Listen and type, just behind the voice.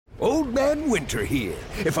Old Man Winter here.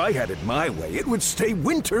 If I had it my way, it would stay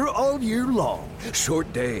winter all year long.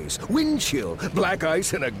 Short days, wind chill, black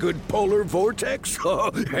ice, and a good polar vortex.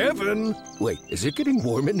 Oh, heaven! Wait, is it getting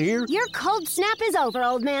warm in here? Your cold snap is over,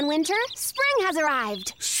 Old Man Winter. Spring has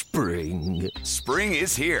arrived. Spring. Spring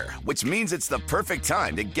is here, which means it's the perfect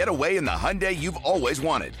time to get away in the Hyundai you've always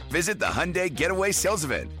wanted. Visit the Hyundai Getaway Sales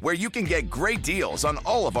Event, where you can get great deals on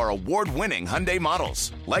all of our award-winning Hyundai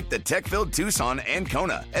models, like the tech-filled Tucson and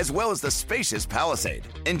Kona, as well as the spacious Palisade.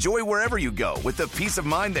 Enjoy wherever you go with the peace of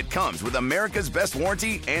mind that comes with America's best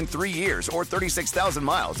warranty and 3 years or 36,000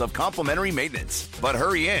 miles of complimentary maintenance. But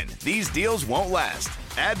hurry in, these deals won't last.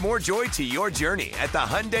 Add more joy to your journey at the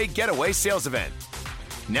Hyundai Getaway Sales Event.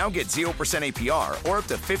 Now get 0% APR or up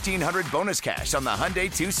to $1,500 bonus cash on the Hyundai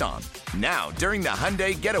Tucson. Now, during the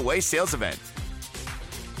Hyundai Getaway Sales Event.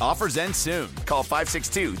 Offers end soon. Call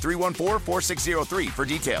 562-314-4603 for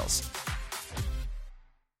details.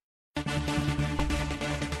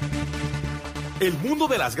 El mundo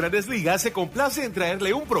de las grandes ligas se complace en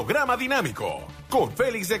traerle un programa dinámico, con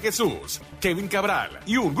Félix de Jesús, Kevin Cabral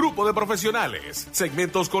y un grupo de profesionales.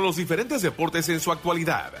 Segmentos con los diferentes deportes en su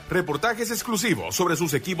actualidad, reportajes exclusivos sobre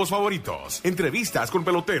sus equipos favoritos, entrevistas con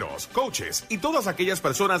peloteros, coaches y todas aquellas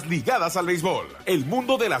personas ligadas al béisbol. El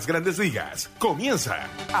mundo de las grandes ligas comienza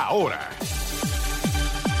ahora.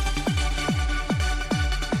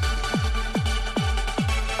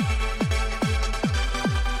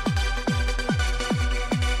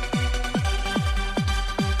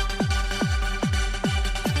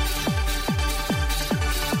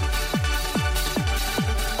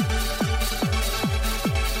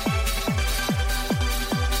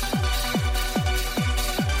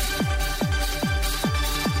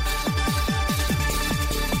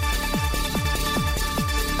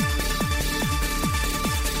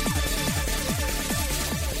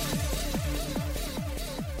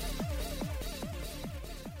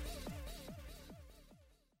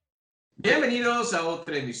 Bienvenidos a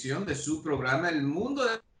otra emisión de su programa El Mundo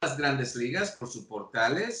de las Grandes Ligas por sus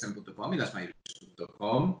portales en.com y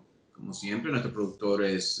lasmayores.com. Como siempre, nuestro productor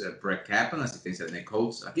es Brett Kaplan, asistencia de Nick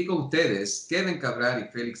Holtz. Aquí con ustedes, Kevin Cabral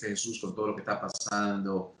y Félix de Jesús con todo lo que está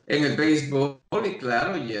pasando en el béisbol. Y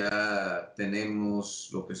claro, ya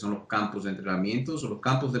tenemos lo que son los campos de entrenamientos o los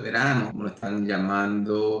campos de verano, como lo están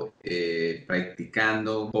llamando,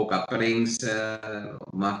 practicando, poca prensa. Lo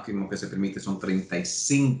máximo que se permite son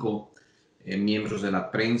 35 miembros de la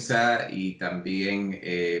prensa y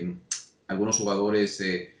también algunos jugadores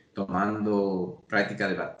tomando práctica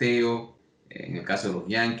de bateo, en el caso de los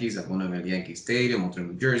Yankees, algunos en el Yankee Stadium, otros en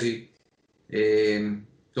New Jersey.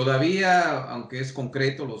 Todavía, aunque es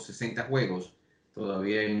concreto los 60 juegos,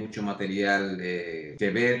 todavía hay mucho material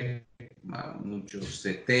que ver, muchos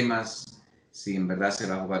temas, si en verdad se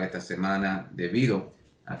va a jugar esta semana, debido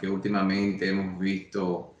a que últimamente hemos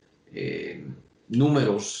visto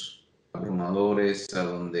números abrumadores a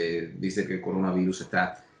donde dice que el coronavirus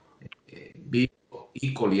está vivo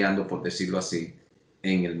y coleando, por decirlo así,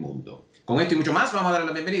 en el mundo. Con esto y mucho más, vamos a darle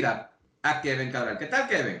la bienvenida a Kevin Cabral. ¿Qué tal,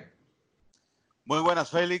 Kevin? Muy buenas,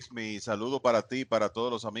 Félix. Mi saludo para ti y para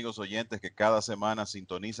todos los amigos oyentes que cada semana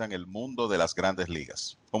sintonizan el mundo de las grandes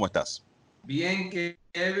ligas. ¿Cómo estás? Bien,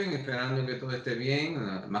 Kevin, esperando que todo esté bien,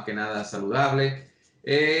 más que nada saludable.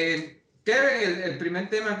 Kevin, el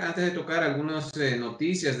primer tema, antes de tocar algunas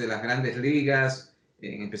noticias de las grandes ligas,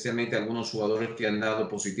 especialmente algunos jugadores que han dado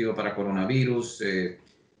positivo para coronavirus,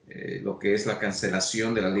 lo que es la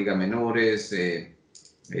cancelación de las ligas menores,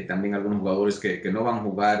 también algunos jugadores que no van a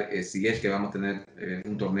jugar si es que vamos a tener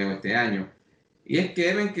un torneo este año. Y es,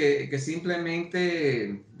 Kevin, que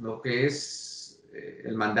simplemente lo que es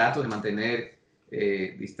el mandato de mantener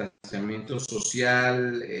distanciamiento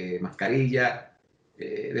social, mascarilla,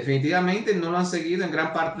 definitivamente no lo han seguido en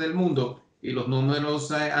gran parte del mundo y los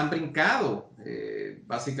números han brincado,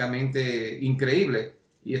 básicamente increíble,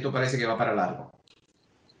 y esto parece que va para largo.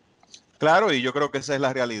 Claro, y yo creo que esa es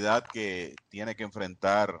la realidad que tiene que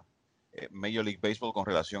enfrentar Major League Baseball con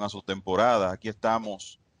relación a su temporada. Aquí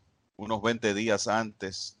estamos unos 20 días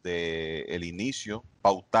antes del inicio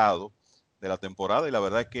pautado de la temporada y la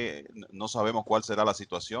verdad es que no sabemos cuál será la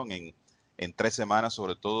situación en 3 semanas,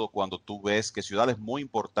 sobre todo cuando tú ves que ciudades muy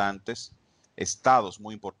importantes, estados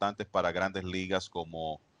muy importantes para grandes ligas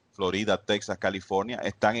como Florida, Texas, California,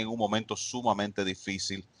 están en un momento sumamente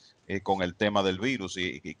difícil con el tema del virus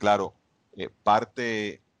y claro,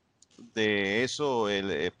 parte de eso,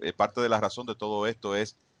 parte de la razón de todo esto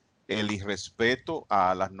es el irrespeto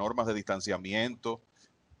a las normas de distanciamiento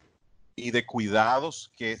y de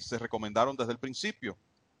cuidados que se recomendaron desde el principio.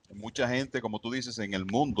 Mucha gente, como tú dices, en el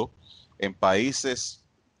mundo, en países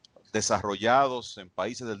desarrollados, en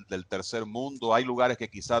países del tercer mundo. Hay lugares que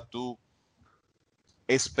quizás tú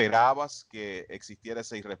esperabas que existiera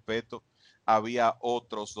ese irrespeto. Había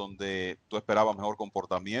otros donde tú esperabas mejor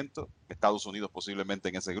comportamiento. Estados Unidos posiblemente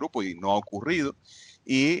en ese grupo y no ha ocurrido.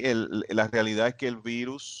 Y la realidad es que el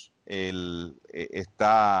virus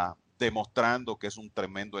está demostrando que es un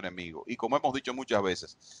tremendo enemigo. Y como hemos dicho muchas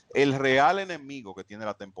veces, el real enemigo que tiene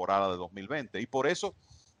la temporada de 2020. Y por eso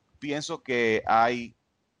pienso que hay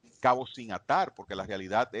cabos sin atar, porque la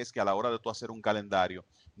realidad es que a la hora de tú hacer un calendario,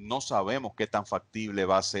 no sabemos qué tan factible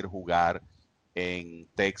va a ser jugar en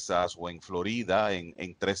Texas o en Florida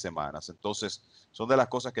en 3 semanas. Entonces, son de las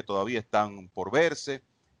cosas que todavía están por verse.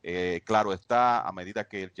 Claro está, a medida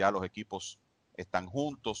que ya los equipos están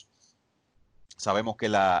juntos, sabemos que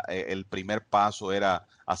el primer paso era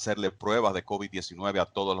hacerle pruebas de COVID-19 a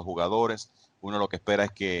todos los jugadores. Uno lo que espera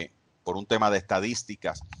es que, por un tema de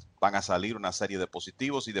estadísticas, van a salir una serie de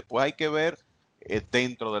positivos y después hay que ver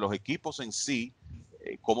dentro de los equipos en sí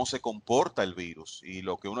cómo se comporta el virus. Y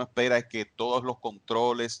lo que uno espera es que todos los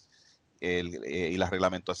controles y las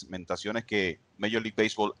reglamentaciones que Major League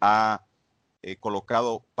Baseball ha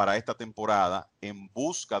colocado para esta temporada en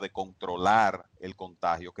busca de controlar el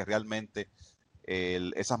contagio, que realmente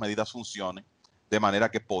esas medidas funcionen de manera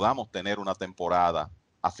que podamos tener una temporada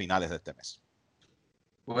a finales de este mes.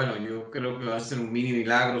 Bueno, yo creo que va a ser un mini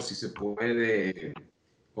milagro si se puede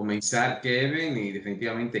comenzar, Kevin, y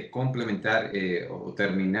definitivamente complementar o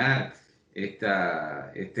terminar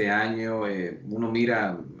este año. Uno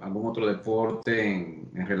mira algún otro deporte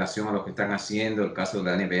en relación a lo que están haciendo, el caso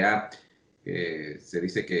de la NBA, se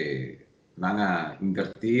dice que van a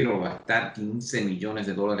invertir o gastar 15 millones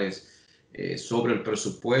de dólares sobre el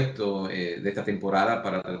presupuesto de esta temporada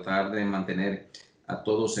para tratar de mantener a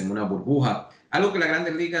todos en una burbuja. Algo que las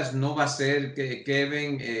grandes ligas no va a hacer,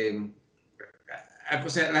 Kevin, o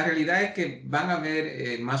sea, la realidad es que van a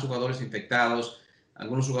haber más jugadores infectados.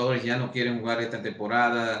 Algunos jugadores ya no quieren jugar esta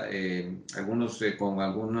temporada, algunos con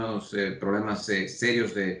algunos problemas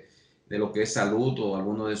serios de lo que es salud o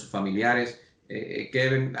algunos de sus familiares.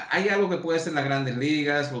 Kevin, hay algo que puede hacer las grandes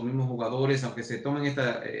ligas, los mismos jugadores, aunque se tomen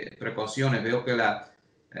estas precauciones. Veo que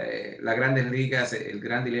las grandes ligas, el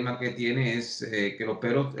gran dilema que tiene es que los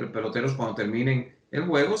peloteros cuando terminen el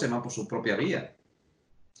juego se van por su propia vía.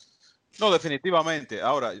 No, definitivamente.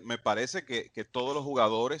 Ahora, me parece que todos los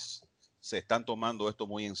jugadores se están tomando esto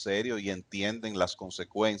muy en serio y entienden las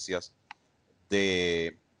consecuencias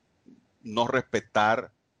de no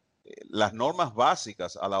respetar las normas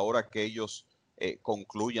básicas a la hora que ellos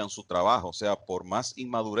concluyan su trabajo. O sea, por más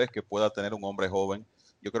inmadurez que pueda tener un hombre joven,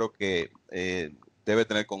 yo creo que debe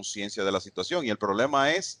tener conciencia de la situación. Y el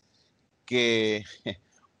problema es que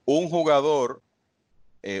un jugador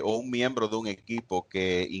o un miembro de un equipo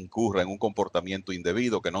que incurra en un comportamiento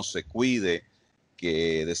indebido, que no se cuide,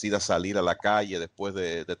 que decida salir a la calle después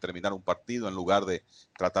de terminar un partido en lugar de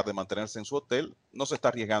tratar de mantenerse en su hotel, no se está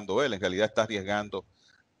arriesgando él, en realidad está arriesgando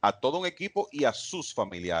a todo un equipo y a sus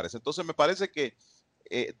familiares. Entonces me parece que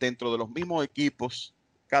dentro de los mismos equipos,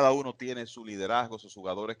 cada uno tiene su liderazgo, sus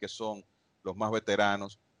jugadores que son los más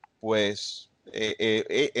veteranos, pues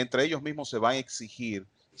entre ellos mismos se van a exigir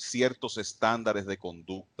ciertos estándares de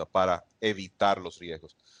conducta para evitar los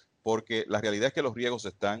riesgos. Porque la realidad es que los riesgos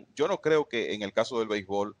están. Yo no creo que en el caso del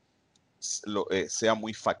béisbol sea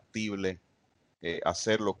muy factible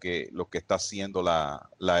hacer lo que está haciendo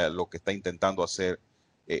lo que está intentando hacer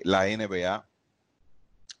la NBA.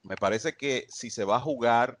 Me parece que si se va a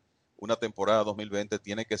jugar una temporada 2020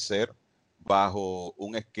 tiene que ser bajo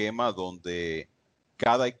un esquema donde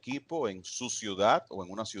cada equipo en su ciudad o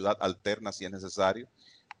en una ciudad alterna si es necesario,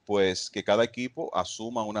 pues que cada equipo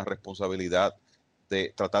asuma una responsabilidad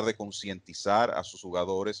de tratar de concientizar a sus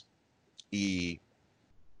jugadores y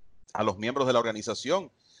a los miembros de la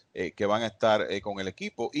organización que van a estar con el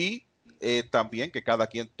equipo y también que cada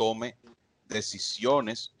quien tome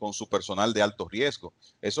decisiones con su personal de alto riesgo.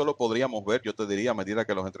 Eso lo podríamos ver, yo te diría, a medida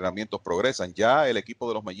que los entrenamientos progresan. Ya el equipo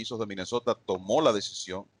de los Mellizos de Minnesota tomó la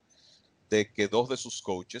decisión de que 2 de sus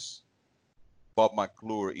coaches, Bob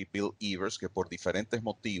McClure y Bill Evers, que por diferentes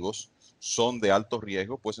motivos son de alto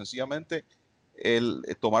riesgo, pues sencillamente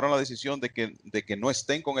tomaron la decisión de que no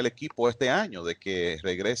estén con el equipo este año, de que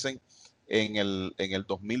regresen en el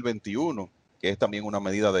 2021, que es también una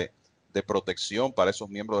medida de protección para esos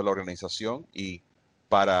miembros de la organización y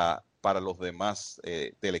para los demás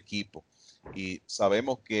del equipo. Y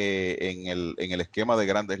sabemos que en el esquema de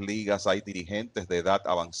grandes ligas hay dirigentes de edad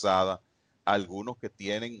avanzada, algunos que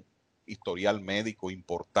tienen historial médico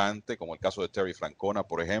importante, como el caso de Terry Francona,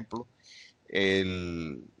 por ejemplo.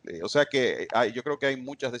 O sea que yo creo que hay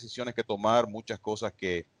muchas decisiones que tomar, muchas cosas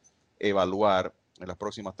que evaluar en las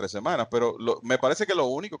próximas 3 semanas. Pero me parece que lo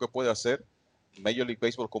único que puede hacer Major League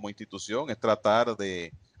Baseball como institución es tratar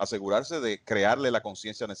de asegurarse de crearle la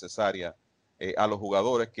conciencia necesaria a los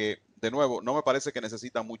jugadores que, de nuevo, no me parece que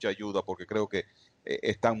necesitan mucha ayuda porque creo que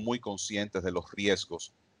están muy conscientes de los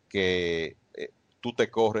riesgos que tú te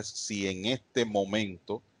corres si en este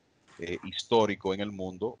momento histórico en el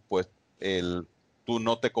mundo, pues tú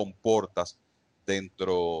no te comportas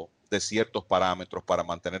dentro de ciertos parámetros para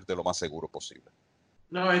mantenerte lo más seguro posible.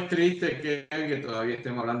 No, es triste que todavía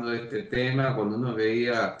estemos hablando de este tema cuando uno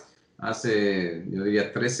veía hace, yo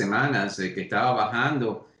diría, 3 semanas que estaba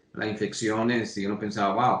bajando las infecciones y uno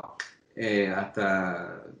pensaba, wow,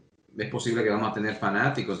 hasta es posible que vamos a tener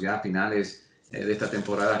fanáticos ya a finales de esta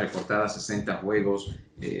temporada recortada 60 juegos.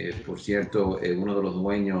 Por cierto, uno de los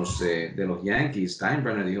dueños de los Yankees,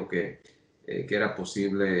 Steinbrenner, dijo que era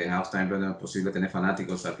posible, Hal Steinbrenner, posible tener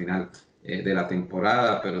fanáticos al final de la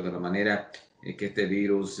temporada, pero de la manera que este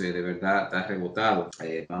virus de verdad está rebotado.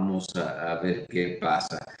 Vamos a ver qué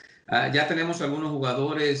pasa. Ya tenemos algunos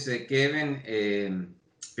jugadores, Kevin,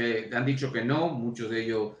 que han dicho que no, muchos de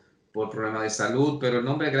ellos por problemas de salud, pero el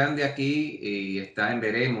nombre grande aquí y está en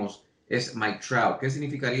veremos es Mike Trout. ¿Qué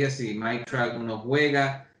significaría si Mike Trout no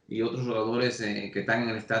juega y otros jugadores que están en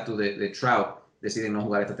el estatus de Trout deciden no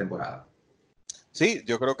jugar esta temporada? Sí,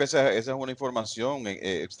 yo creo que esa es una información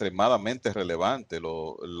extremadamente relevante,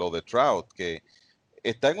 lo de Trout, que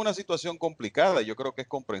está en una situación complicada. Yo creo que es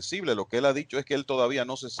comprensible. Lo que él ha dicho es que él todavía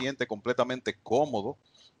no se siente completamente cómodo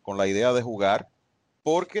con la idea de jugar,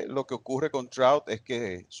 porque lo que ocurre con Trout es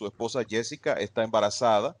que su esposa Jessica está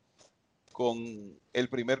embarazada con el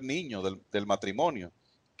primer niño del matrimonio,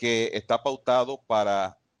 que está pautado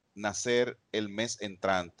para nacer el mes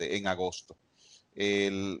entrante, en agosto.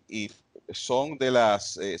 Y son de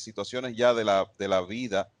las situaciones ya de la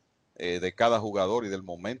vida de cada jugador y del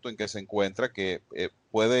momento en que se encuentra que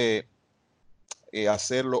puede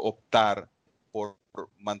hacerlo optar por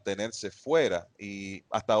mantenerse fuera. Y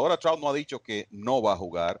hasta ahora Trout no ha dicho que no va a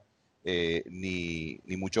jugar, ni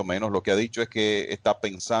mucho menos. Lo que ha dicho es que está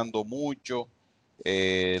pensando mucho,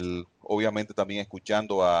 obviamente también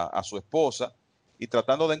escuchando a su esposa y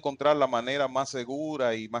tratando de encontrar la manera más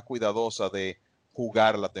segura y más cuidadosa de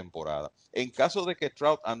jugar la temporada. En caso de que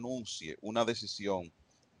Trout anuncie una decisión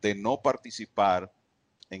de no participar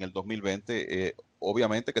en el 2020,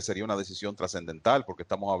 obviamente que sería una decisión trascendental, porque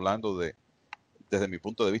estamos hablando desde mi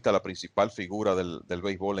punto de vista, la principal figura del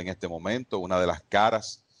béisbol en este momento, una de las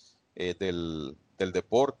caras del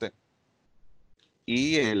deporte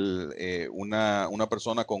y una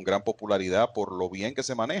persona con gran popularidad por lo bien que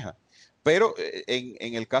se maneja. Pero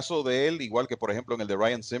en el caso de él, igual que por ejemplo en el de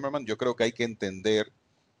Ryan Zimmerman, yo creo que hay que entender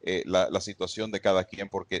la situación de cada quien,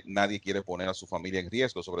 porque nadie quiere poner a su familia en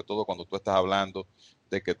riesgo, sobre todo cuando tú estás hablando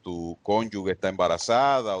de que tu cónyuge está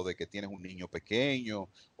embarazada o de que tienes un niño pequeño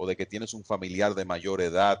o de que tienes un familiar de mayor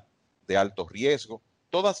edad de alto riesgo.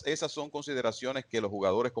 Todas esas son consideraciones que los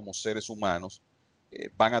jugadores como seres humanos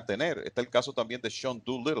van a tener. Está el caso también de Sean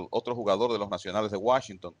Doolittle, otro jugador de los Nacionales de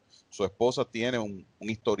Washington. Su esposa tiene un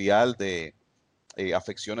historial de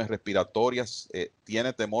afecciones respiratorias,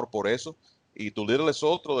 tiene temor por eso. Y Doolittle es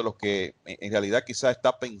otro de los que en realidad quizá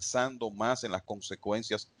está pensando más en las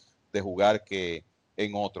consecuencias de jugar que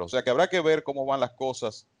en otros. O sea que habrá que ver cómo van las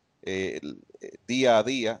cosas día a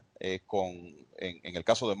día en el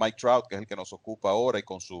caso de Mike Trout, que es el que nos ocupa ahora, y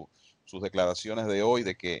con sus declaraciones de hoy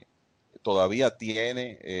de que todavía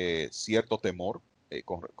tiene cierto temor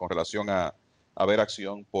con relación a ver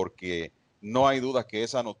acción, porque no hay duda que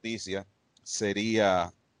esa noticia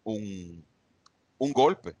sería un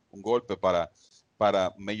golpe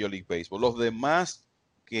para Major League Baseball. Los demás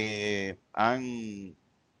que han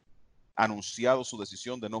anunciado su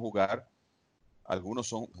decisión de no jugar, algunos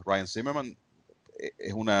son Ryan Zimmerman,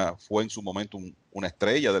 fue en su momento una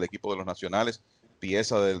estrella del equipo de los Nacionales,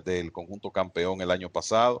 pieza del conjunto campeón el año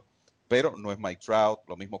pasado, pero no es Mike Trout.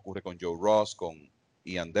 Lo mismo ocurre con Joe Ross, con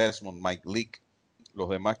Ian Desmond, Mike Leake, los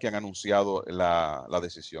demás que han anunciado la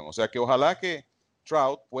decisión. O sea que ojalá que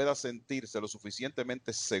Trout pueda sentirse lo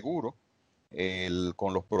suficientemente seguro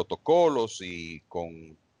con los protocolos y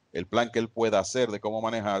con el plan que él pueda hacer de cómo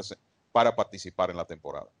manejarse para participar en la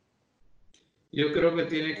temporada. Yo creo que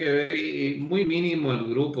tiene que ver, y muy mínimo el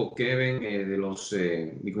grupo, Kevin, de los,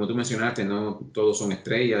 y como tú mencionaste, no todos son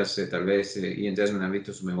estrellas, tal vez Ian Desmond ha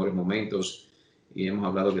visto sus mejores momentos y hemos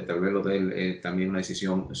hablado que tal vez lo de él también una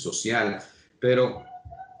decisión social, pero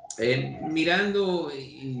mirándolo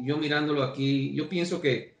aquí, yo pienso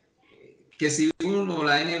que si uno,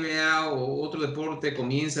 la NBA o otro deporte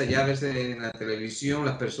comienza ya a verse en la televisión,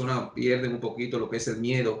 las personas pierden un poquito lo que es el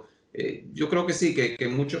miedo Yo creo que sí, que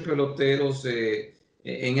muchos peloteros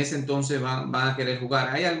en ese entonces van a querer jugar.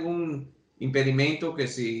 ¿Hay algún impedimento que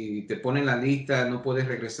si te ponen la lista no puedes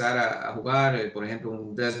regresar a jugar? Por ejemplo,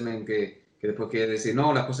 un Desmond que después quiere decir,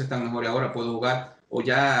 no, las cosas están mejores ahora, puedo jugar. O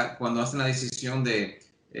ya cuando hacen la decisión de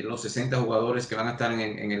los 60 jugadores que van a estar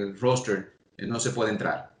en el roster, no se puede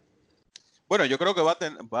entrar. Bueno, yo creo que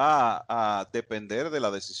va a depender de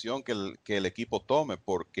la decisión que el equipo tome,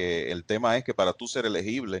 porque el tema es que para tú ser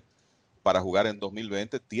elegible para jugar en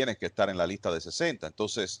 2020 tienes que estar en la lista de 60.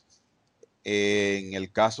 Entonces, en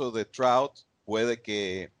el caso de Trout, puede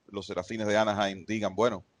que los Serafines de Anaheim digan,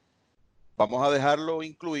 bueno, vamos a dejarlo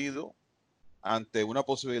incluido ante una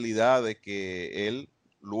posibilidad de que él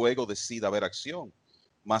luego decida ver acción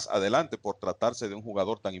más adelante por tratarse de un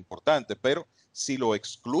jugador tan importante. Pero si lo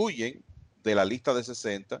excluyen de la lista de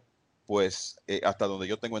 60, pues hasta donde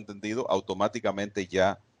yo tengo entendido, automáticamente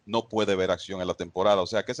ya no puede ver acción en la temporada. O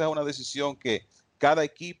sea que esa es una decisión que cada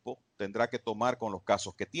equipo tendrá que tomar con los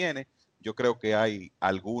casos que tiene. Yo creo que hay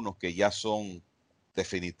algunos que ya son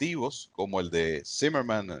definitivos, como el de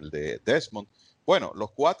Zimmerman, el de Desmond. Bueno,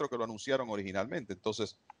 los 4 que lo anunciaron originalmente.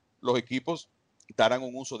 Entonces, los equipos darán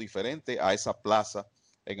un uso diferente a esa plaza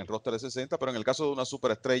en el roster de 60, pero en el caso de una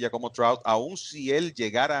superestrella como Trout, aun si él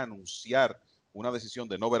llegara a anunciar una decisión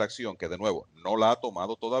de no ver acción, que de nuevo no la ha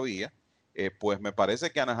tomado todavía, pues me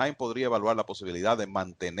parece que Anaheim podría evaluar la posibilidad de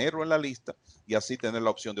mantenerlo en la lista y así tener la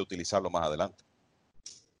opción de utilizarlo más adelante.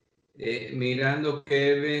 Mirando,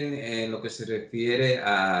 Kevin, en lo que se refiere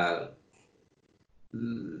a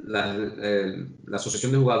la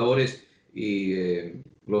asociación de jugadores y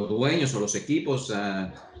los dueños o los equipos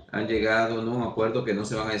han llegado a un acuerdo que no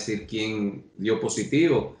se van a decir quién dio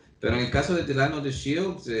positivo, pero en el caso de Delano de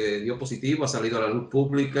Shields dio positivo, ha salido a la luz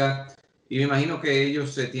pública y me imagino que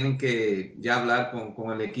ellos tienen que ya hablar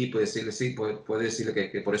con el equipo y decirle sí, puede decirle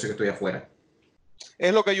que por eso que estoy afuera.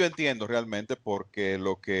 Es lo que yo entiendo realmente, porque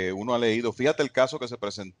lo que uno ha leído, fíjate el caso que se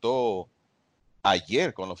presentó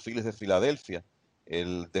ayer con los Phillies de Filadelfia.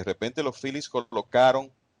 De repente los Phillies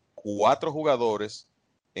colocaron 4 jugadores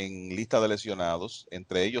en lista de lesionados,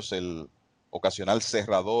 entre ellos el ocasional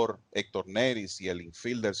cerrador Héctor Neris y el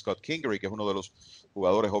infielder Scott Kingery, que es uno de los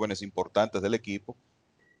jugadores jóvenes importantes del equipo,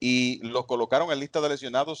 y los colocaron en lista de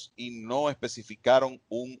lesionados y no especificaron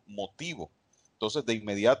un motivo. Entonces de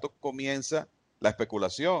inmediato comienza la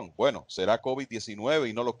especulación. Bueno, ¿será COVID-19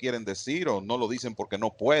 y no lo quieren decir o no lo dicen porque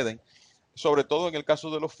no pueden? Sobre todo en el caso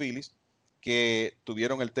de los Phillies, que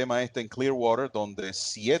tuvieron el tema en Clearwater, donde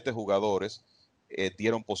 7 jugadores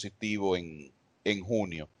dieron positivo en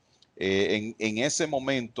junio. En ese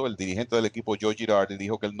momento, el dirigente del equipo, Joe Girardi,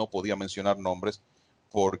 dijo que él no podía mencionar nombres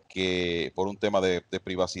por un tema de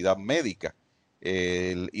privacidad médica.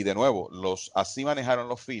 Y de nuevo, así manejaron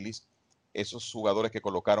los Phillies, esos jugadores que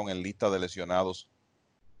colocaron en lista de lesionados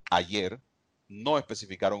ayer, no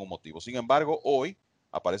especificaron un motivo. Sin embargo, hoy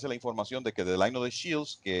aparece la información de que Delano de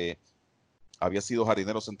Shields, que había sido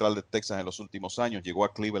jardinero central de Texas en los últimos años, llegó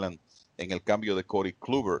a Cleveland en el cambio de Corey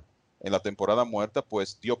Kluber en la temporada muerta,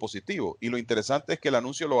 pues dio positivo. Y lo interesante es que el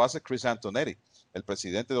anuncio lo hace Chris Antonetti, el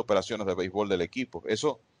presidente de operaciones de béisbol del equipo.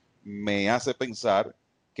 Eso me hace pensar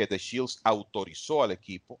que The Shields autorizó al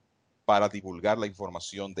equipo para divulgar la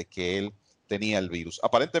información de que él tenía el virus.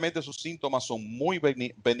 Aparentemente sus síntomas son muy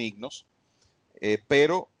benignos,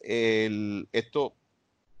 pero esto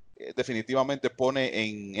definitivamente pone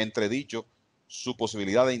en entredicho su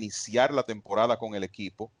posibilidad de iniciar la temporada con el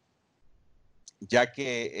equipo, ya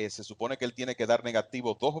que se supone que él tiene que dar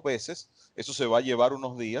negativo 2 veces, eso se va a llevar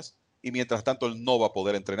unos días y mientras tanto él no va a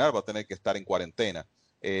poder entrenar, va a tener que estar en cuarentena,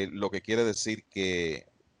 lo que quiere decir que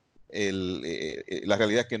la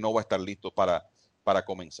realidad es que no va a estar listo para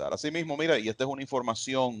comenzar. Asimismo, mira, y esta es una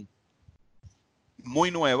información muy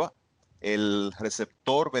nueva, el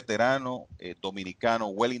receptor veterano dominicano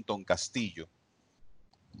Wellington Castillo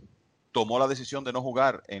tomó la decisión de no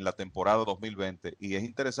jugar en la temporada 2020 y es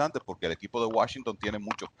interesante porque el equipo de Washington tiene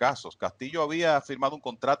muchos casos. Castillo había firmado un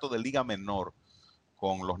contrato de liga menor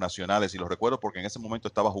con los nacionales y lo recuerdo porque en ese momento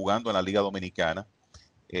estaba jugando en la liga dominicana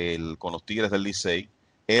con los Tigres del Licey.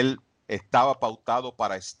 Él estaba pautado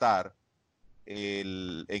para estar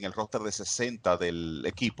en el roster de 60 del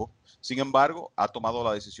equipo. Sin embargo, ha tomado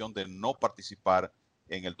la decisión de no participar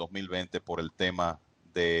en el 2020 por el tema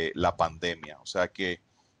de la pandemia. O sea que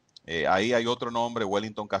ahí hay otro nombre,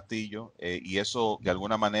 Wellington Castillo, y eso de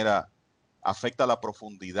alguna manera afecta la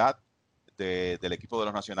profundidad del equipo de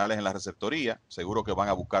los nacionales en la receptoría. Seguro que van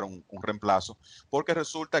a buscar un reemplazo, porque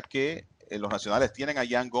resulta que los nacionales tienen a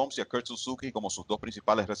Yan Gomes y a Kurt Suzuki como sus 2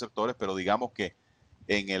 principales receptores, pero digamos que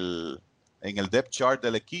en el depth chart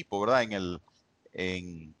del equipo, ¿verdad?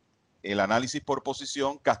 En el análisis por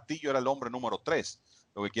posición, Castillo era el hombre número 3,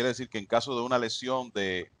 lo que quiere decir que en caso de una lesión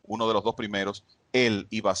de uno de los dos primeros, él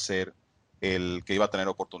iba a ser el que iba a tener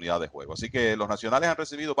oportunidad de juego. Así que los nacionales han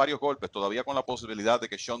recibido varios golpes, todavía con la posibilidad de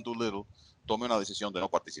que Sean Doolittle tome una decisión de no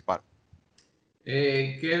participar.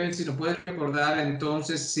 Kevin, si nos puedes recordar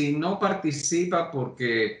entonces, si no participa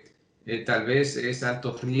porque tal vez es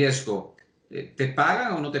alto riesgo, ¿te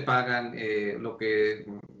pagan o no te pagan lo que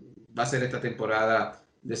va a ser esta temporada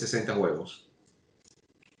de 60 juegos?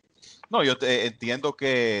 No, yo entiendo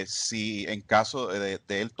que si en caso de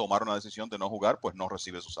él tomar una decisión de no jugar, pues no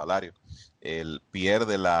recibe su salario. Él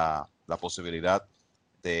pierde la posibilidad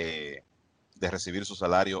de recibir su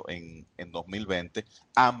salario en 2020,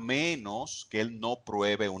 a menos que él no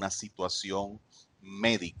pruebe una situación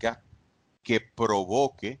médica que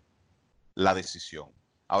provoque la decisión.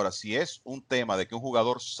 Ahora, si es un tema de que un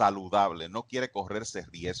jugador saludable no quiere correrse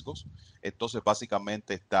riesgos, entonces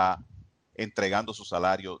básicamente está entregando su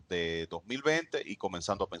salario de 2020 y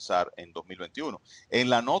comenzando a pensar en 2021. En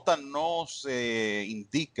la nota no se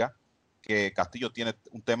indica que Castillo tiene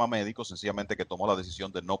un tema médico, sencillamente que tomó la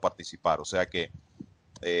decisión de no participar. O sea que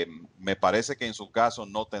me parece que en su caso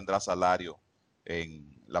no tendrá salario en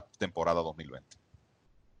la temporada 2020.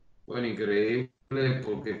 Bueno, increíble,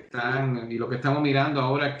 porque y lo que estamos mirando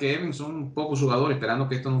ahora, Kevin, son pocos jugadores, esperando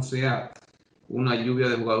que esto no sea una lluvia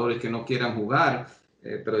de jugadores que no quieran jugar,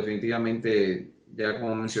 pero definitivamente, ya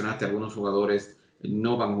como mencionaste, algunos jugadores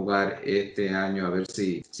no van a jugar este año, a ver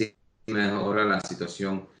si mejora la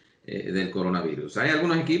situación del coronavirus. Hay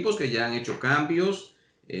algunos equipos que ya han hecho cambios,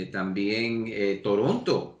 también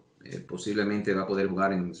Toronto posiblemente va a poder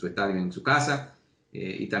jugar en su estadio, en su casa,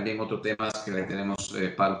 y también otros temas que tenemos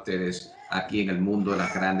para ustedes aquí en el mundo de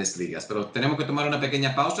las grandes ligas. Pero tenemos que tomar una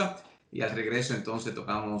pequeña pausa y al regreso entonces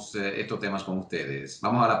tocamos estos temas con ustedes.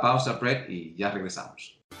 Vamos a la pausa, Brett, y ya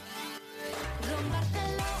regresamos.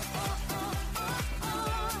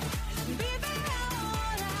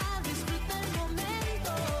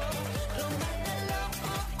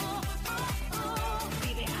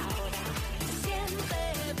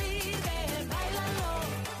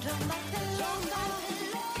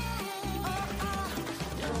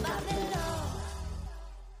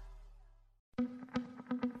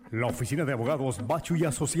 La oficina de abogados Bachu y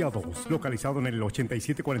Asociados, localizado en el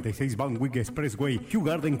 8746 Van Wyck Expressway, Kew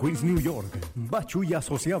Garden, Queens, New York. Bachu y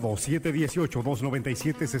Asociados,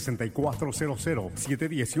 718-297-6400,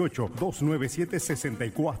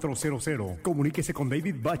 718-297-6400. Comuníquese con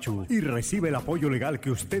David Bachu y recibe el apoyo legal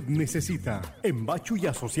que usted necesita. En Bachu y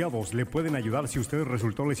Asociados le pueden ayudar si usted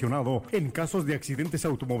resultó lesionado en casos de accidentes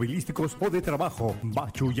automovilísticos o de trabajo.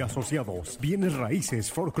 Bachu y Asociados, bienes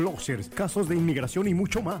raíces, foreclosures, casos de inmigración y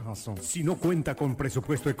mucho más. Si no cuenta con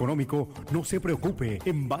presupuesto económico, no se preocupe.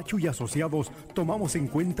 En Bachu y Asociados tomamos en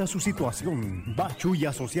cuenta su situación. Bachu y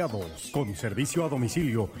Asociados, con servicio a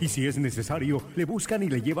domicilio, y si es necesario, le buscan y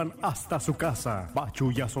le llevan hasta su casa.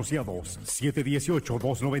 Bachu y Asociados,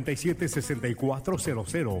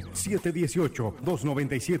 718-297-6400,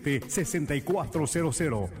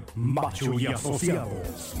 718-297-6400. Bachu y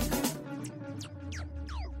Asociados.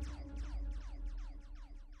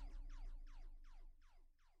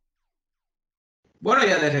 Bueno,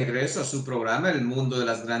 ya de regreso a su programa El Mundo de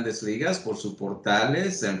las Grandes Ligas por sus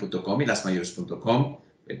portales en.com y lasmayores.com.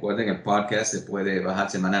 Recuerden, el podcast se puede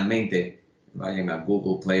bajar semanalmente. Vayan a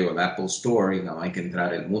Google Play o el Apple Store y no hay que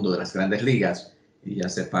entrar El Mundo de las Grandes Ligas y ya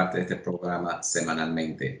ser parte de este programa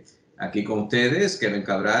semanalmente. Aquí con ustedes, Kevin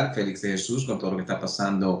Cabral, Félix de Jesús, con todo lo que está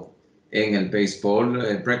pasando en el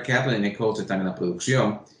béisbol. Brett Kaplan y Nick Holtz están en la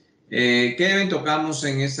producción. Kevin, tocamos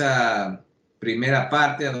en esa primera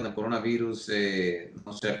parte donde el coronavirus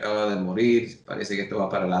no se acaba de morir, parece que esto va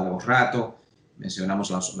para largo rato.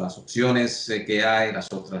 Mencionamos las opciones que hay, las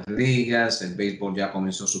otras ligas, el béisbol ya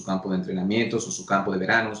comenzó su campo de entrenamientos o su campo de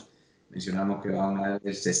veranos. Mencionamos que van a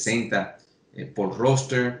haber 60 por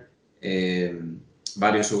roster.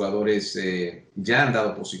 Varios jugadores ya han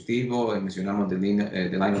dado positivo. Mencionamos the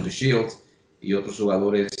line of the Shield y otros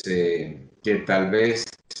jugadores que tal vez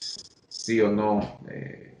sí o no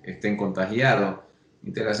estén contagiados.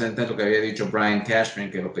 Interesante lo que había dicho Brian Cashman,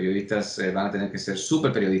 que los periodistas van a tener que ser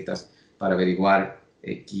súper periodistas para averiguar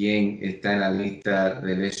quién está en la lista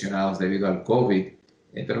de lesionados debido al COVID.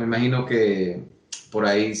 Pero me imagino que por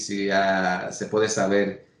ahí sí se puede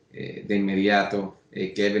saber de inmediato,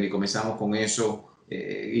 Kevin, y comenzamos con eso.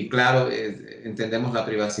 Y claro, entendemos la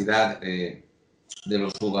privacidad de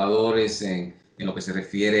los jugadores en lo que se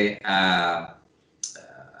refiere a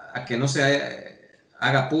que no se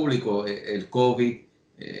haga público el COVID,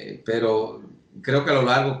 pero creo que a lo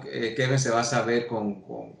largo, Kevin, se va a saber con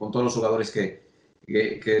todos los jugadores que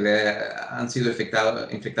que le han sido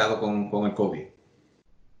infectados con el COVID?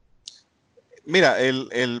 Mira,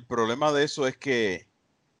 el problema de eso es que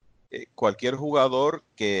cualquier jugador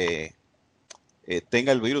que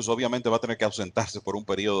tenga el virus obviamente va a tener que ausentarse por un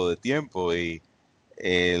periodo de tiempo y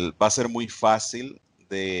va a ser muy fácil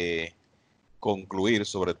de concluir,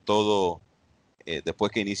 sobre todo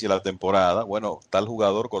después que inicie la temporada. Bueno, tal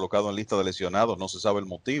jugador colocado en lista de lesionados, no se sabe el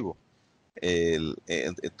motivo.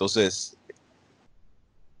 Entonces,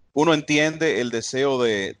 uno entiende el deseo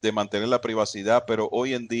de mantener la privacidad, pero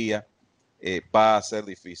hoy en día va a ser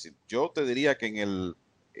difícil. Yo te diría que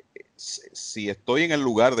si estoy en el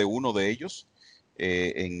lugar de uno de ellos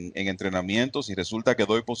en entrenamientos y resulta que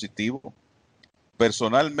doy positivo,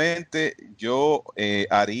 personalmente yo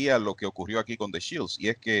haría lo que ocurrió aquí con The Shields, y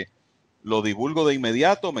es que lo divulgo de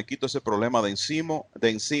inmediato, me quito ese problema de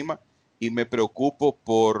encima y me preocupo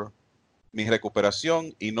por mi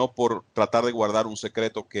recuperación y no por tratar de guardar un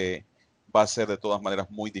secreto que va a ser de todas maneras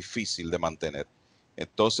muy difícil de mantener.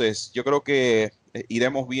 Entonces, yo creo que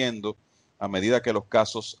iremos viendo a medida que los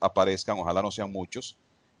casos aparezcan, ojalá no sean muchos,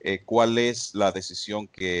 cuál es la decisión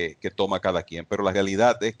que toma cada quien. Pero la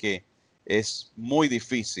realidad es que es muy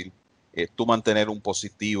difícil tú mantener un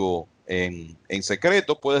positivo en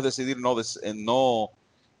secreto. Puedes decidir no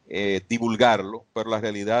divulgarlo, pero la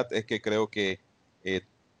realidad es que creo que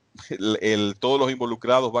todos los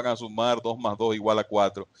involucrados van a sumar 2 más 2 igual a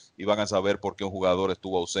 4 y van a saber por qué un jugador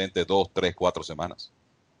estuvo ausente 2, 3, 4 semanas.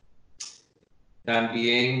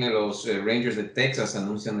 También los Rangers de Texas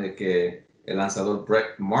anuncian de que el lanzador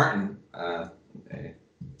Brett Martin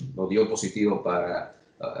lo dio positivo para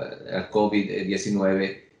el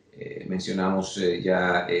COVID-19. Mencionamos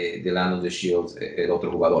ya Delano de Shields, el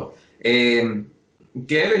otro jugador.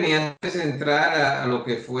 Kevin, y antes de entrar a lo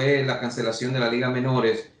que fue la cancelación de la Liga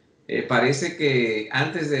Menores, parece que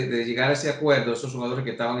antes de llegar a ese acuerdo, esos jugadores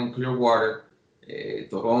que estaban en Clearwater,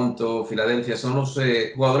 Toronto, Filadelfia, son los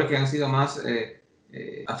jugadores que han sido más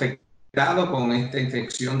afectados con esta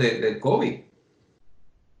infección del COVID.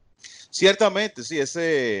 Ciertamente, sí,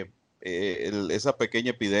 esa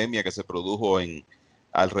pequeña epidemia que se produjo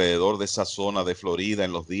alrededor de esa zona de Florida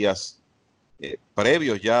en los días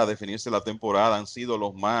previos ya a definirse la temporada han sido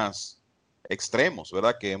los más extremos,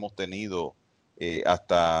 ¿verdad?, que hemos tenido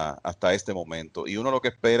hasta este momento. Y uno lo que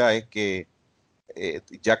espera es que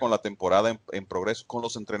ya con la temporada en progreso, con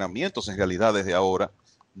los entrenamientos en realidad desde ahora,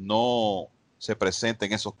 no se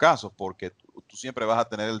presenten esos casos, porque tú siempre vas a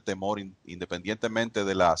tener el temor, independientemente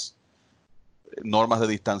de las normas de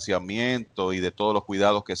distanciamiento y de todos los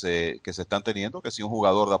cuidados que se están teniendo, que si un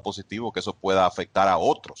jugador da positivo, que eso pueda afectar a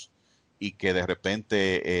otros y que de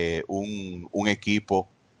repente un equipo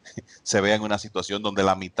se vea en una situación donde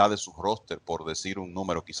la mitad de su roster, por decir un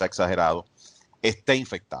número quizá exagerado, esté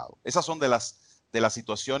infectado. Esas son de las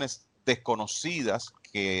situaciones desconocidas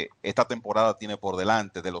que esta temporada tiene por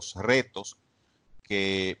delante, de los retos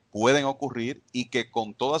que pueden ocurrir y que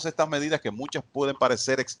con todas estas medidas, que muchas pueden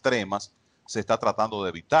parecer extremas, se está tratando de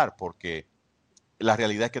evitar, porque la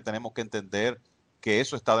realidad es que tenemos que entender que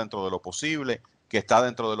eso está dentro de lo posible, que está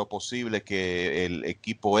dentro de lo posible que el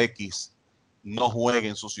equipo X no juegue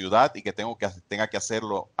en su ciudad y que tenga que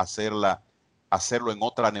hacerlo en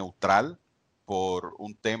otra neutral por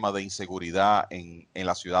un tema de inseguridad en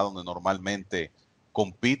la ciudad donde normalmente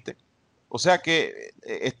compite. O sea que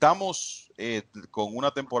estamos con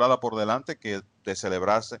una temporada por delante que de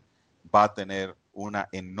celebrarse va a tener una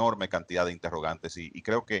enorme cantidad de interrogantes y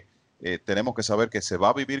creo que tenemos que saber que se va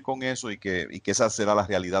a vivir con eso y que esa será la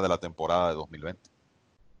realidad de la temporada de 2020.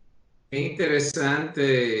 Qué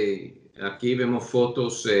interesante. Aquí vemos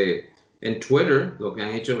fotos en Twitter, lo que han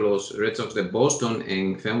hecho los Red Sox de Boston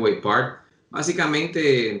en Fenway Park.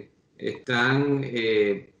 Básicamente están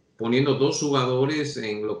poniendo 2 jugadores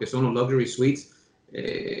en lo que son los Luxury Suites.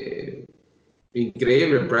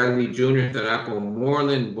 Increíble. Bradley Jr. estará con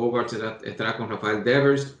Moreland, Bogart estará con Rafael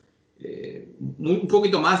Devers. Un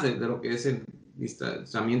poquito más de lo que es el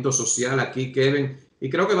distanciamiento social aquí, Kevin. Y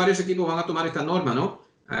creo que varios equipos van a tomar esta norma, ¿no?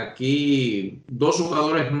 Aquí 2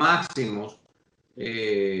 jugadores máximos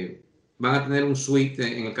van a tener un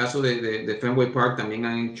suite. En el caso de Fenway Park también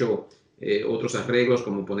han hecho otros arreglos,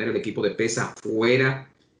 como poner el equipo de pesa fuera,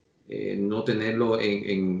 no tenerlo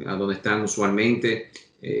a donde están usualmente.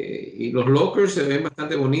 Y los lockers se ven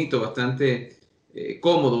bastante bonitos, bastante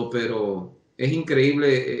cómodos, pero es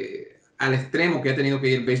increíble al extremo que ha tenido que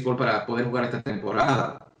ir el béisbol para poder jugar esta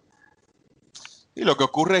temporada. Y lo que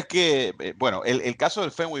ocurre es que, bueno, el caso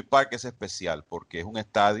del Fenway Park es especial porque es un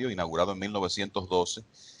estadio inaugurado en 1912,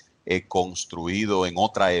 construido en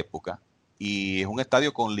otra época, y es un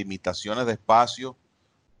estadio con limitaciones de espacio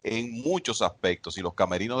en muchos aspectos, y los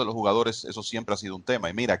camerinos de los jugadores, eso siempre ha sido un tema.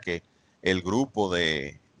 Y mira que el grupo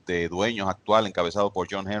de dueños actual, encabezado por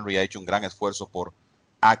John Henry, ha hecho un gran esfuerzo por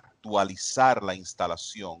actualizar la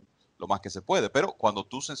instalación lo más que se puede, pero cuando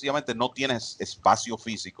tú sencillamente no tienes espacio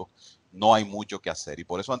físico, no hay mucho que hacer, y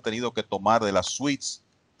por eso han tenido que tomar de las suites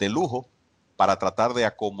de lujo para tratar de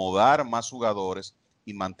acomodar más jugadores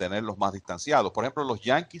y mantenerlos más distanciados. Por ejemplo, los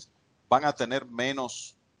Yankees van a tener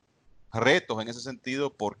menos retos en ese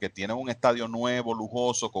sentido porque tienen un estadio nuevo,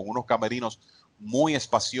 lujoso, con unos camerinos muy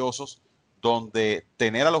espaciosos, donde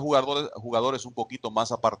tener a los jugadores un poquito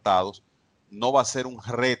más apartados no va a ser un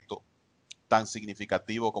reto tan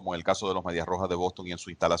significativo como en el caso de los Medias Rojas de Boston y en su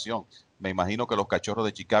instalación. Me imagino que los Cachorros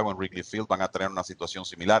de Chicago en Wrigley Field van a tener una situación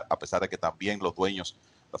similar, a pesar de que también los dueños,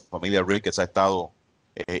 la familia Ricketts, ha estado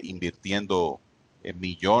invirtiendo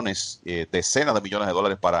millones, decenas de millones de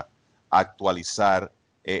dólares para actualizar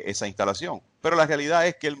esa instalación. Pero la realidad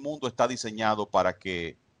es que el mundo está diseñado para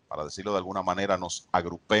que, para decirlo de alguna manera, nos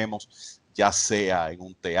agrupemos, ya sea en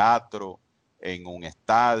un teatro, en un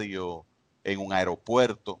estadio, en un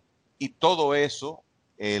aeropuerto, y todo eso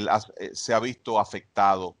se ha visto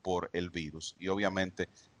afectado por el virus. Y obviamente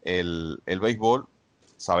el béisbol,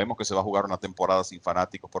 sabemos que se va a jugar una temporada sin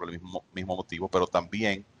fanáticos por el mismo motivo, pero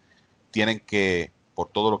también tienen que, por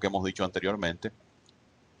todo lo que hemos dicho anteriormente,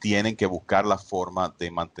 tienen que buscar la forma de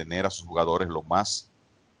mantener a sus jugadores lo más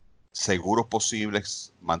seguros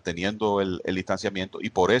posibles, manteniendo el distanciamiento, y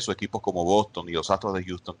por eso equipos como Boston y los Astros de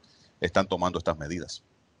Houston están tomando estas medidas.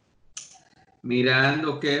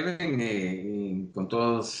 Mirando, Kevin, con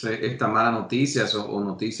todas estas malas noticias o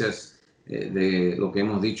noticias de lo que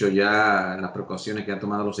hemos dicho ya, las precauciones que han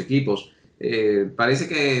tomado los equipos, parece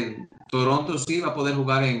que Toronto sí va a poder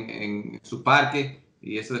jugar en su parque,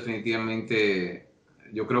 y eso definitivamente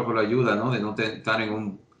yo creo que lo ayuda, ¿no? De no estar en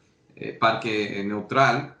un parque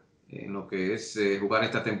neutral en lo que es jugar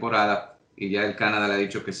esta temporada, y ya el Canadá le ha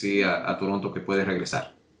dicho que sí a Toronto, que puede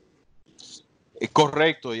regresar.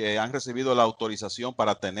 Correcto, y han recibido la autorización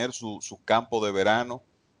para tener su campo de verano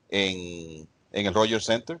en el Rogers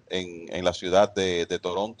Center, en la ciudad de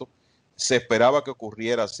Toronto. Se esperaba que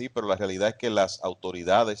ocurriera así, pero la realidad es que las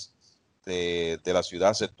autoridades de la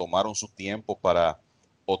ciudad se tomaron su tiempo para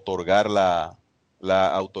otorgar la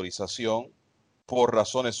autorización por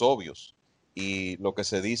razones obvias. Y lo que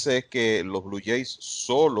se dice es que los Blue Jays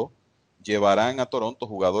solo llevarán a Toronto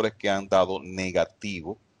jugadores que han dado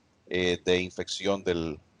negativo de infección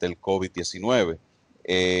del COVID-19.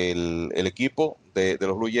 El equipo de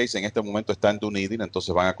los Blue Jays en este momento está en Dunedin,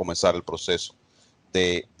 entonces van a comenzar el proceso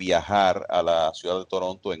de viajar a la ciudad de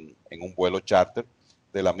Toronto en un vuelo charter,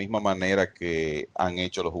 de la misma manera que han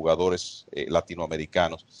hecho los jugadores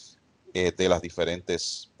latinoamericanos de las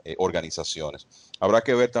diferentes organizaciones. Habrá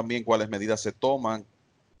que ver también cuáles medidas se toman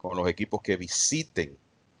con los equipos que visiten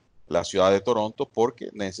la ciudad de Toronto, porque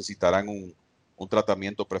necesitarán un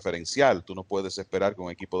tratamiento preferencial. Tú no puedes esperar que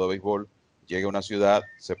un equipo de béisbol llegue a una ciudad,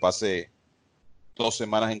 se pase 2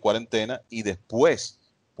 semanas en cuarentena y después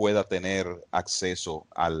pueda tener acceso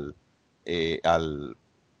a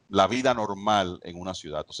la vida normal en una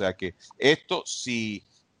ciudad. O sea que esto, si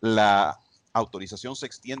la autorización se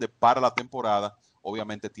extiende para la temporada,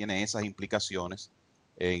 obviamente tiene esas implicaciones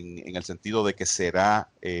en el sentido de que será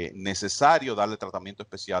necesario darle tratamiento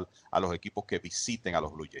especial a los equipos que visiten a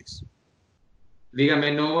los Blue Jays. Liga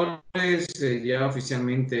Menores ya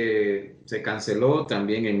oficialmente se canceló,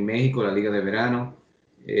 también en México la Liga de Verano.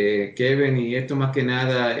 Kevin, y esto más que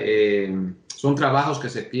nada son trabajos que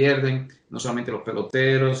se pierden, no solamente los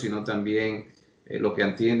peloteros, sino también los que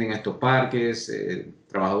atienden a estos parques,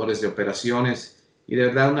 trabajadores de operaciones, y de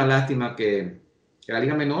verdad una lástima que la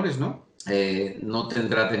Liga Menores no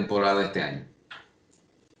tendrá temporada este año.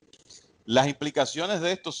 Las implicaciones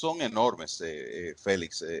de esto son enormes,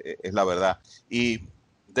 Félix, es la verdad. Y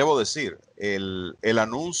debo decir, el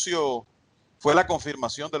anuncio fue la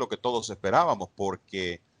confirmación de lo que todos esperábamos,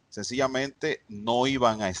 porque sencillamente no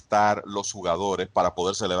iban a estar los jugadores para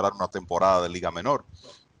poder celebrar una temporada de Liga Menor.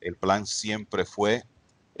 El plan siempre fue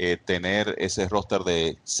tener ese roster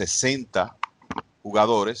de 60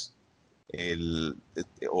 jugadores,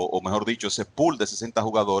 o mejor dicho, ese pool de 60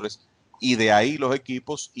 jugadores, y de ahí los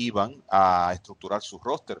equipos iban a estructurar su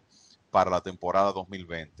roster para la temporada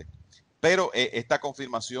 2020. Pero esta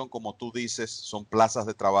confirmación, como tú dices, son plazas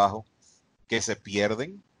de trabajo que se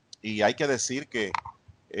pierden, y hay que decir que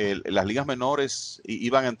las ligas menores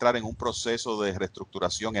iban a entrar en un proceso de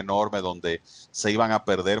reestructuración enorme, donde se iban a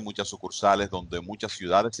perder muchas sucursales, donde muchas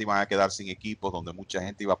ciudades se iban a quedar sin equipos, donde mucha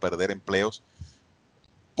gente iba a perder empleos,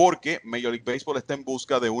 porque Major League Baseball está en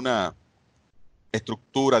busca de una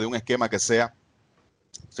estructura, de un esquema que sea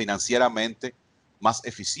financieramente más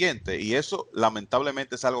eficiente, y eso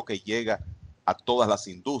lamentablemente es algo que llega a todas las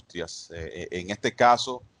industrias. En este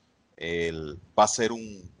caso va a ser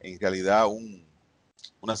en realidad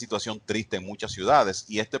una situación triste en muchas ciudades,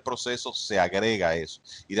 y este proceso se agrega a eso.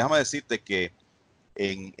 Y déjame decirte que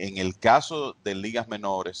en el caso de ligas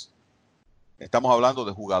menores, estamos hablando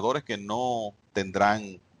de jugadores que no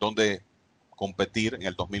tendrán dónde competir en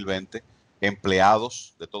el 2020,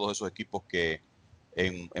 empleados de todos esos equipos que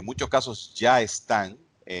en muchos casos ya están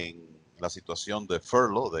en la situación de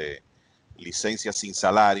furlough, de licencia sin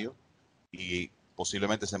salario, y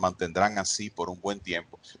posiblemente se mantendrán así por un buen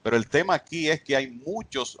tiempo. Pero el tema aquí es que hay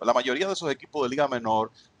la mayoría de esos equipos de liga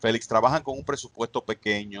menor, Félix, trabajan con un presupuesto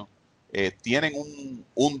pequeño, tienen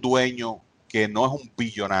un dueño que no es un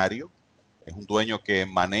billonario, es un dueño que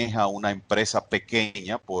maneja una empresa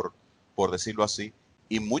pequeña, por decirlo así,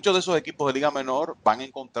 y muchos de esos equipos de liga menor van a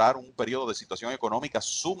encontrar un periodo de situación económica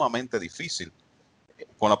sumamente difícil,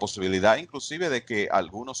 con la posibilidad inclusive de que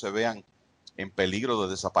algunos se vean en peligro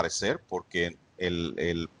de desaparecer porque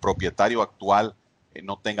el propietario actual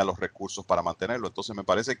no tenga los recursos para mantenerlo. Entonces me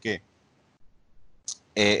parece que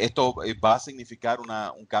esto va a significar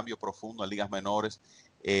un cambio profundo en ligas menores,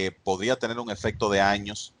 podría tener un efecto de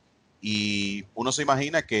años, y uno se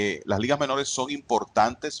imagina que las ligas menores son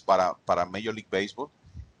importantes para Major League Baseball,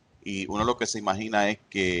 y uno lo que se imagina es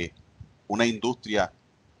que una industria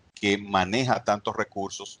que maneja tantos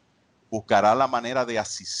recursos buscará la manera de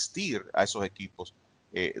asistir a esos equipos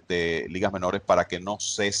de ligas menores para que no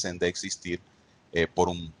cesen de existir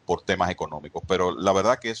por temas económicos. Pero la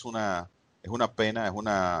verdad que es una pena,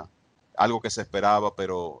 algo que se esperaba,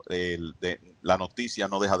 pero la noticia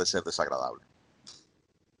no deja de ser desagradable.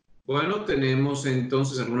 Bueno, tenemos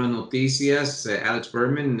entonces algunas noticias. Alex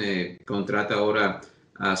Berman contrata ahora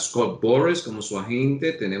a Scott Boras como su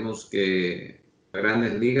agente. Tenemos que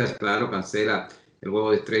Grandes Ligas, claro, cancela el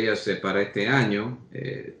Juego de Estrellas para este año.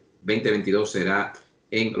 2022 será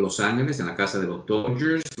en Los Ángeles, en la casa de los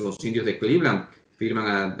Dodgers. Los Indios de Cleveland firman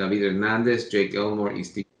a David Hernández, Jake Elmore y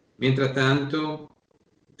Steve. Mientras tanto,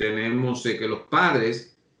 tenemos que los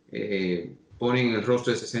Padres ponen en el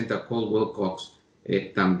roster de 60 a Cole Wilcox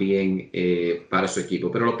también para su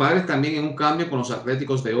equipo. Pero los Padres también en un cambio con los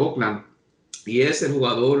Atléticos de Oakland, y es el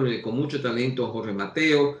jugador con mucho talento, Jorge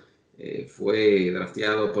Mateo. Fue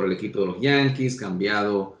drafteado por el equipo de los Yankees,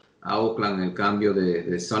 cambiado a Oakland en el cambio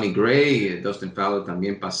de Sonny Gray, Dustin Fowler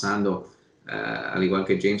también pasando, al igual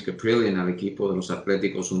que James Caprillion, al equipo de los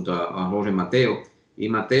Atléticos junto a Jorge Mateo. Y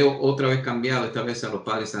Mateo otra vez cambiado, esta vez a los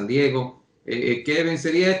Padres San Diego. Kevin,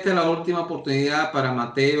 ¿sería esta la última oportunidad para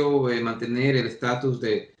Mateo mantener el estatus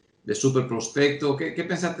de super prospecto? ¿Qué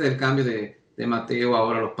pensaste del cambio de Mateo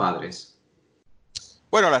ahora a los Padres?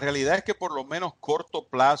 Bueno, la realidad es que por lo menos corto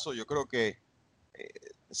plazo yo creo que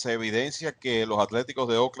se evidencia que los Atléticos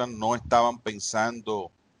de Oakland no estaban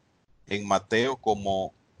pensando en Mateo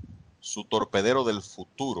como su torpedero del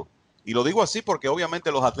futuro. Y lo digo así porque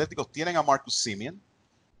obviamente los Atléticos tienen a Marcus Semien,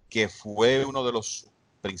 que fue uno de los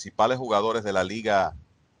principales jugadores de la Liga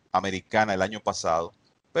Americana el año pasado.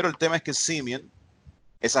 Pero el tema es que Semien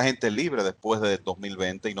es agente libre después de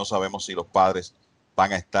 2020 y no sabemos si los Padres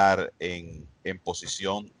van a estar en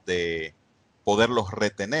posición de poderlos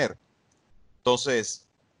retener. Entonces,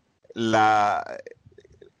 la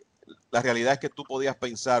realidad es que tú podías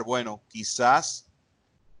pensar, bueno, quizás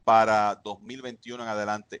para 2021 en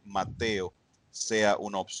adelante Mateo sea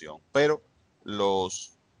una opción, pero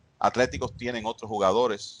los Atléticos tienen otros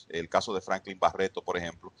jugadores, el caso de Franklin Barreto, por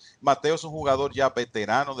ejemplo. Mateo es un jugador ya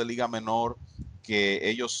veterano de liga menor que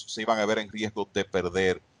ellos se iban a ver en riesgo de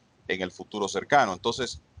perder en el futuro cercano.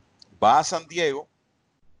 Entonces va a San Diego,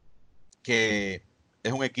 que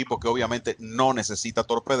es un equipo que obviamente no necesita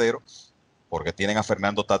torpedero, porque tienen a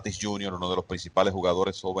Fernando Tatis Jr., uno de los principales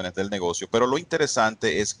jugadores jóvenes del negocio. Pero lo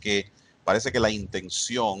interesante es que parece que la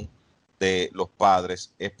intención de los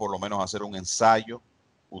Padres es por lo menos hacer un ensayo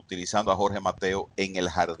utilizando a Jorge Mateo en el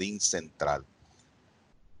jardín central.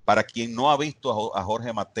 Para quien no ha visto a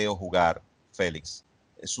Jorge Mateo jugar, Félix,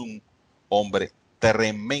 es un hombre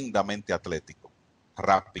tremendamente atlético,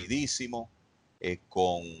 rapidísimo,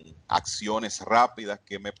 con acciones rápidas,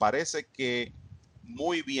 que me parece que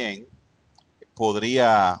muy bien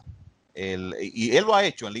podría, y él lo ha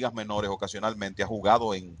hecho en ligas menores ocasionalmente, ha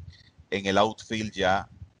jugado en el outfield ya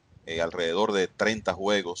alrededor de 30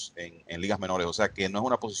 juegos en ligas menores, o sea que no es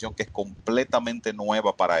una posición que es completamente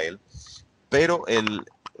nueva para él, pero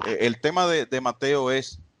el tema de Mateo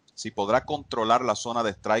es si podrá controlar la zona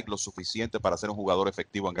de strike lo suficiente para ser un jugador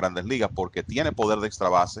efectivo en grandes ligas, porque tiene poder de extra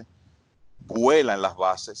base, vuela en las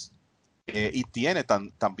bases y tiene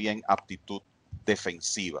también aptitud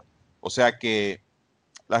defensiva. O sea que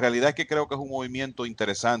la realidad es que creo que es un movimiento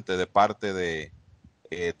interesante de parte de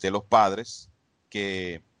los Padres,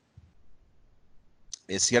 que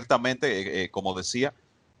ciertamente, como decía,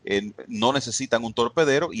 no necesitan un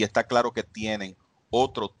torpedero y está claro que tienen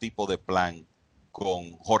otro tipo de plan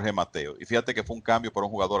con Jorge Mateo. Y fíjate que fue un cambio por un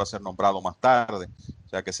jugador a ser nombrado más tarde, o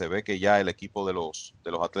sea que se ve que ya el equipo de los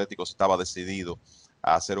Atléticos estaba decidido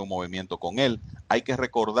a hacer un movimiento con él. Hay que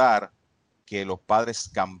recordar que los Padres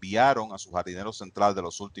cambiaron a su jardinero central de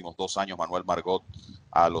los últimos 2 años, Manuel Margot,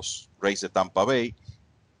 a los Rays de Tampa Bay,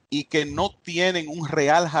 y que no tienen un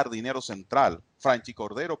real jardinero central. Franchi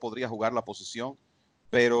Cordero podría jugar la posición,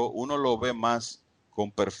 pero uno lo ve más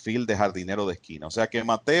con perfil de jardinero de esquina. O sea que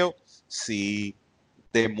Mateo, si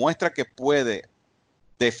demuestra que puede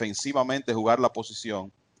defensivamente jugar la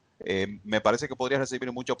posición, me parece que podría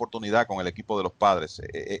recibir mucha oportunidad con el equipo de los Padres.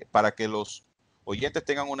 Para que los oyentes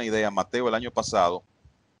tengan una idea, Mateo el año pasado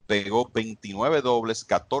pegó 29 dobles,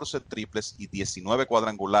 14 triples y 19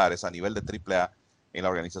 cuadrangulares a nivel de AAA en la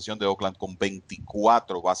organización de Oakland con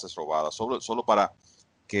 24 bases robadas. Solo para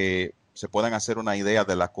que se puedan hacer una idea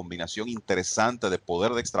de la combinación interesante de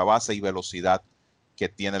poder de extra base y velocidad que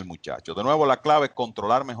tiene el muchacho. De nuevo, la clave es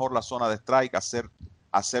controlar mejor la zona de strike,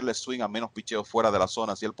 hacerle swing a menos picheos fuera de la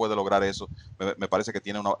zona. Si él puede lograr eso, me parece que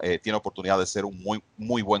tiene oportunidad de ser un muy,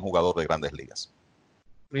 muy buen jugador de Grandes Ligas.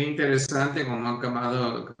 Muy interesante cómo han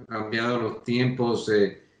cambiado los tiempos.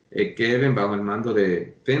 Kevin, bajo el mando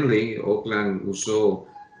de Finley, Oakland usó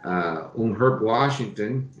un Herb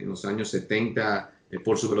Washington en los años 70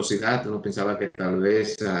 por su velocidad. Uno pensaba que tal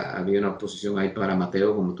vez había una posición ahí para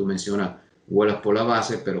Mateo, como tú mencionas, vuelas por la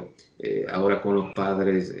base, pero ahora con los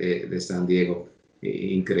Padres de San Diego,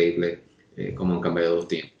 increíble cómo han cambiado los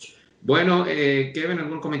tiempos. Bueno, Kevin,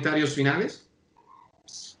 ¿algunos comentarios finales?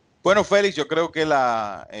 Bueno, Félix, yo creo que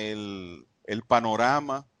el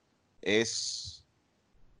panorama es...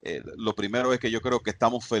 lo primero es que yo creo que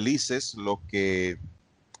estamos felices los que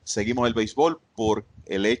seguimos el béisbol por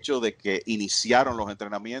el hecho de que iniciaron los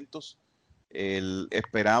entrenamientos.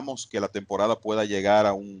 Esperamos que la temporada pueda llegar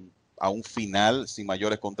a un final sin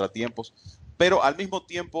mayores contratiempos, pero al mismo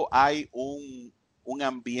tiempo hay un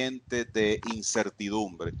ambiente de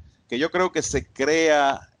incertidumbre que yo creo que se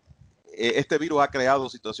crea. Este virus ha creado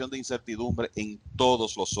situación de incertidumbre en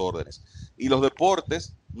todos los órdenes y los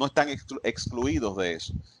deportes no están excluidos de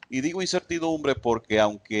eso. Y digo incertidumbre porque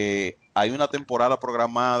aunque hay una temporada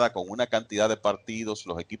programada con una cantidad de partidos,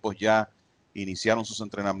 los equipos ya iniciaron sus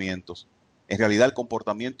entrenamientos, en realidad el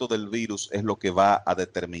comportamiento del virus es lo que va a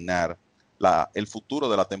determinar el futuro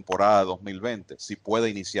de la temporada 2020. Si puede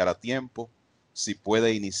iniciar a tiempo, si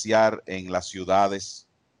puede iniciar en las ciudades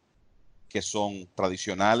que son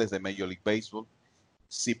tradicionales de Major League Baseball,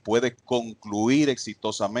 si puede concluir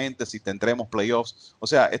exitosamente, si tendremos playoffs. O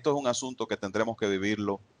sea, esto es un asunto que tendremos que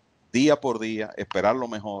vivirlo día por día, esperar lo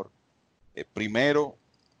mejor. Primero,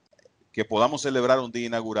 que podamos celebrar un día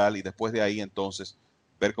inaugural y después de ahí entonces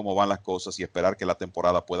ver cómo van las cosas y esperar que la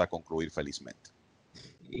temporada pueda concluir felizmente.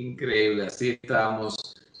 Increíble, así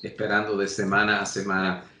estamos esperando de semana a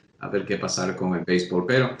semana a ver qué pasará con el béisbol,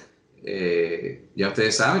 pero ya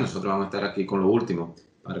ustedes saben, nosotros vamos a estar aquí con lo último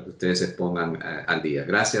para que ustedes se pongan al día.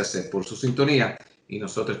 Gracias por su sintonía y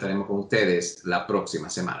nosotros estaremos con ustedes la próxima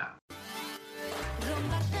semana.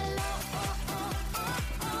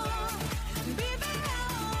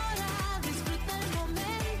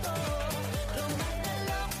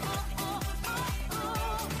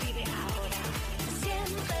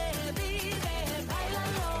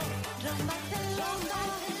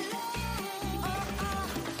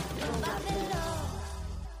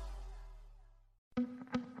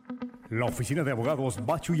 La oficina de abogados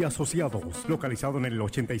Bachu y Asociados, localizado en el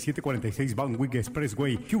 8746 Van Wyck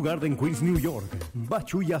Expressway, Kew Garden, Queens, New York.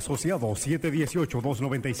 Bachu y Asociados,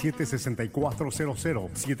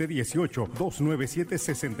 718-297-6400,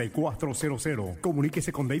 718-297-6400.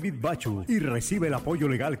 Comuníquese con David Bachu y recibe el apoyo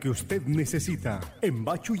legal que usted necesita. En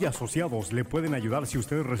Bachu y Asociados le pueden ayudar si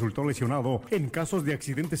usted resultó lesionado en casos de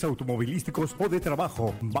accidentes automovilísticos o de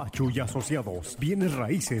trabajo. Bachu y Asociados, bienes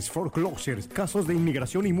raíces, foreclosures, casos de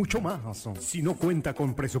inmigración y mucho más. Si no cuenta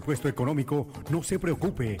con presupuesto económico, no se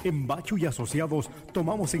preocupe. En Bachu y Asociados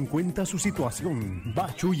tomamos en cuenta su situación.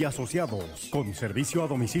 Bachu y Asociados, con servicio a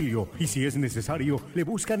domicilio y si es necesario, le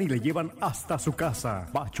buscan y le llevan hasta su casa.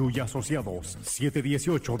 Bachu y Asociados,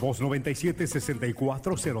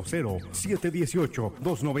 718-297-6400,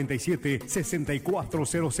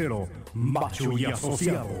 718-297-6400. Bachu y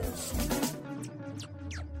Asociados.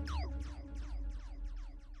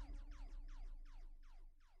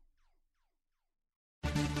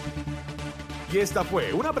 Y esta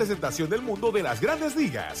fue una presentación del mundo de las grandes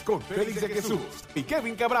ligas con Félix de Jesús y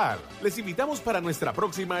Kevin Cabral. Les invitamos para nuestra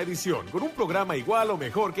próxima edición con un programa igual o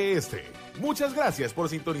mejor que este. Muchas gracias por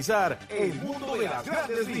sintonizar el mundo de las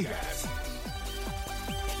grandes ligas.